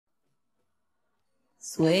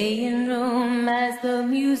Swaying room as the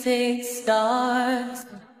music starts,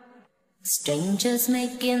 strangers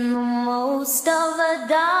making the most of the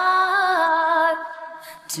dark.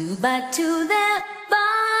 Two by two their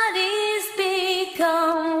bodies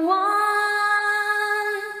become one.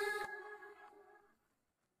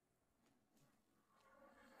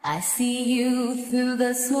 I see you through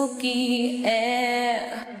the smoky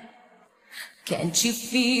air. Can't you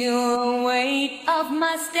feel the weight of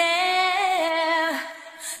my stare?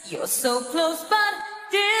 You're so close but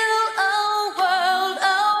still a world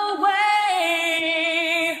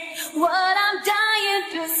away. What I'm dying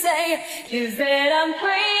to say is that I'm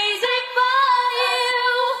crazy for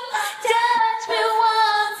you. Touch me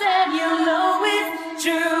once and you know it's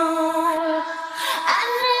true. I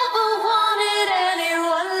never wanted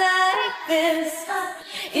anyone like this.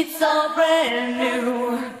 It's all brand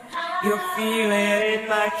new. You're feeling in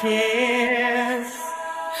my kiss.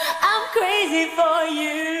 I'm crazy for you.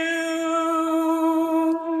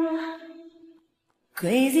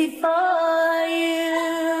 Crazy for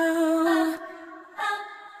you.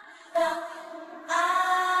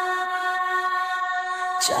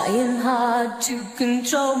 Trying hard to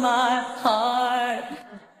control my heart.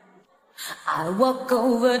 I walk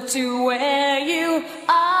over to where you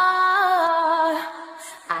are.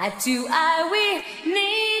 Eye to eye, we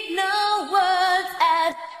need no words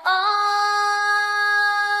at all.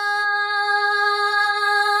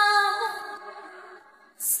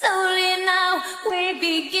 Slowly now we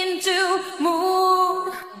begin to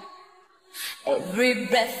move. Every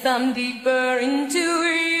breath I'm deeper into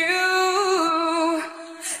you.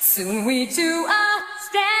 Soon we two are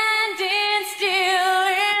standing still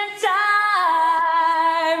in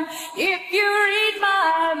time. If you read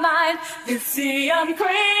my mind, you see I'm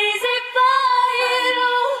crazy for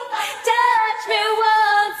you. Touch me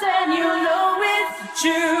once and you know it's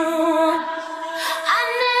true. I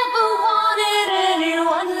never wanted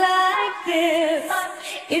anyone like this.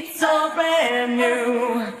 It's all brand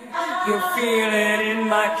new. You're feeling in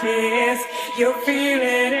my kiss. You're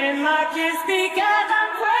feeling in my kiss because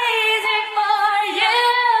I'm crazy for you.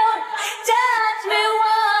 Touch me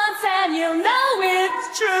once and you know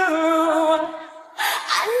it's true.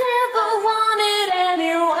 I never wanted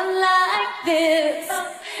anyone like this.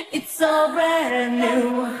 It's all brand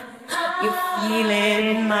new. You're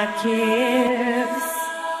feeling in my kiss.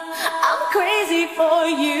 I'm crazy for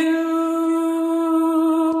you.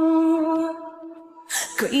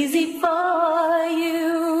 Crazy for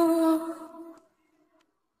you.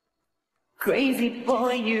 Crazy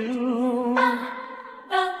for you.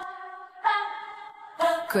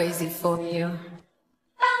 Crazy for you.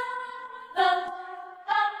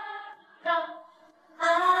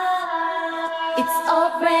 It's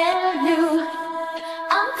all brand new.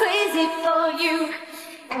 I'm crazy for you,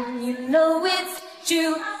 and you know it's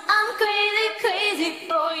true. I'm crazy, crazy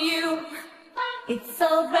for you. It's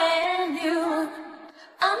all brand new.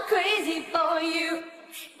 I'm crazy for you,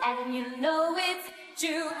 and you know it's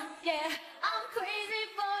true. Yeah, I'm crazy.